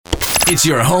It's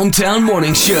your hometown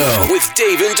morning show with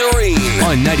Dave and Dorene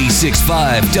on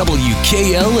 96.5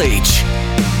 WKLH.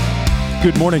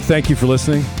 Good morning. Thank you for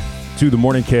listening to the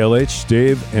Morning KLH.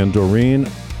 Dave and Dorene,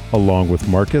 along with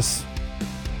Marcus.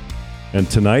 And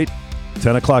tonight,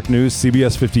 10 o'clock news,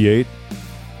 CBS 58.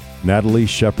 Natalie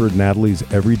Shepard, Natalie's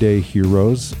Everyday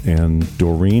Heroes, and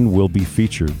Dorene will be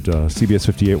featured. CBS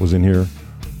 58 was in here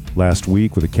last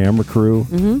week with a camera crew.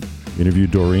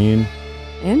 Interviewed Dorene.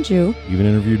 And you. Even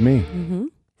interviewed me.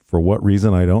 For what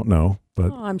reason, I don't know.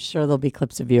 But I'm sure there'll be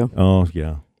clips of you. Oh,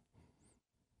 yeah.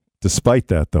 Despite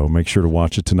that, though, make sure to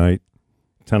watch it tonight,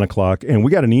 10 o'clock. And we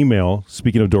got an email,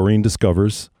 speaking of Dorene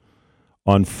Discovers,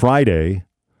 on Friday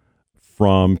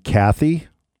from Kathy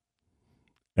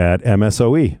at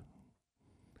MSOE.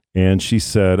 And she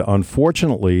said,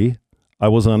 unfortunately, I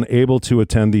was unable to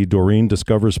attend the Dorene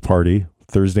Discovers party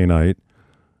Thursday night.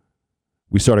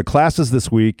 We started classes this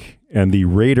week, and the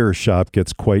Raider shop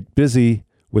gets quite busy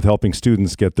with helping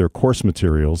students get their course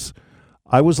materials.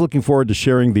 I was looking forward to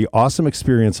sharing the awesome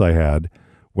experience I had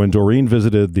when Dorene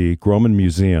visited the Groman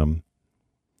Museum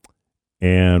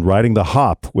and riding the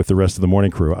hop with the rest of the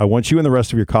morning crew. I want you and the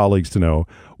rest of your colleagues to know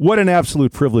what an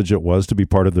absolute privilege it was to be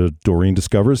part of the Dorene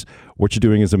Discovers. What you're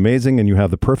doing is amazing, and you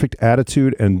have the perfect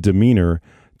attitude and demeanor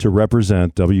to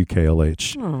represent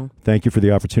WKLH. Thank you for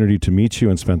the opportunity to meet you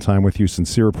and spend time with you.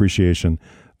 Sincere appreciation.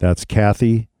 That's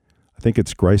Kathy, I think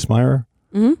it's Greismeyer,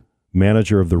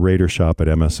 manager of the Raider shop at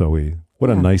MSOE. What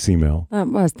a nice email.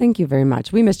 Thank you very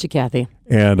much. We missed you, Kathy.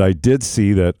 And I did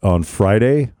see that on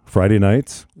Friday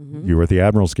nights, you were at the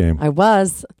Admirals game. I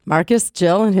was. Marcus,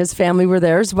 Jill, and his family were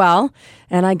there as well.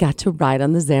 And I got to ride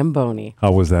on the Zamboni.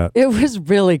 How was that? It was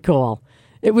really cool.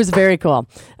 It was very cool.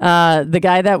 The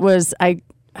guy that was, I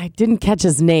didn't catch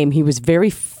his name. He was very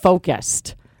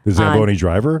focused. The Zamboni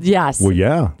driver? Yes. Well,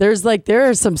 yeah. There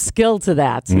is some skill to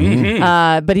that.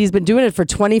 But he's been doing it for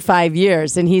 25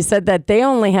 years. And he said that they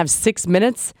only have 6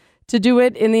 minutes to do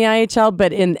it in the IHL,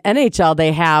 but in NHL,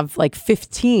 they have like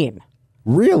 15.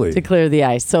 Really? To clear the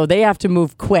ice. So they have to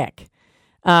move quick.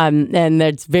 And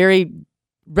it's very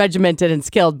regimented and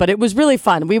skilled, but it was really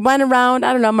fun. We went around,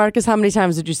 I don't know, Marcus, how many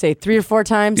times did you say? 3 or 4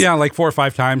 times? Yeah, like 4 or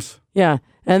 5 times. Yeah.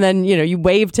 And then, you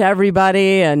wave to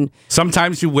everybody. And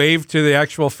sometimes you wave to the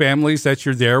actual families that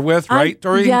you're there with, right,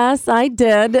 Dorene? Yes, I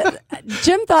did.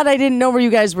 Jim thought I didn't know where you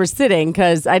guys were sitting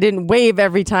because I didn't wave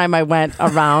every time I went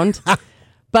around.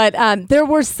 But there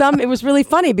were some, it was really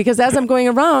funny because as I'm going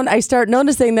around, I start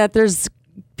noticing that there's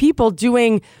people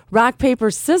doing rock,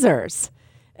 paper, scissors.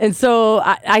 And so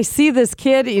I see this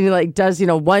kid, and he does,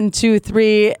 1, 2,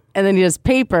 3, and then he does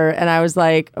paper. And I was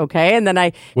like, okay. And then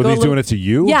Well, he's doing it to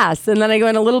you? Yes. And then I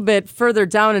went a little bit further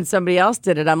down and somebody else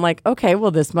did it. I'm like, okay, well,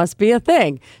 this must be a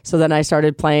thing. So then I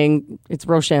started playing, it's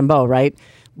Rochambeau, right?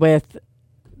 With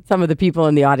some of the people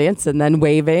in the audience and then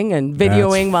waving and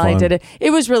videoing while I did it.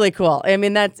 It was really cool. I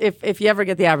mean, that's if you ever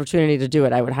get the opportunity to do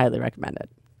it, I would highly recommend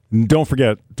it. Don't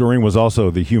forget, Dorene was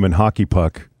also the human hockey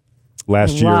puck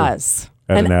last year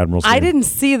at an Admirals game. I didn't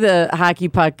see the hockey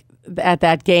puck at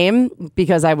that game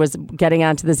because I was getting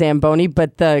onto the Zamboni,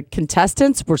 but the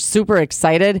contestants were super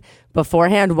excited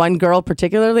beforehand. One girl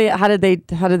particularly, how did they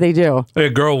do? A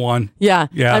girl won. Yeah,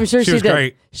 I'm sure she was did.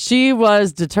 Great. She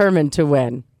was determined to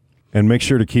win. And make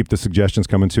sure to keep the suggestions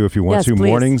coming too if you want to. Please.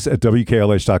 Mornings at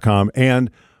WKLH.com, and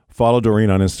follow Dorene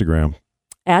on Instagram.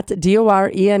 At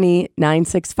DORENE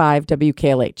 965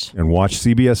 WKLH. And watch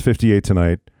CBS 58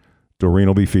 tonight. Dorene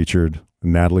will be featured.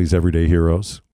 Natalie's Everyday Heroes.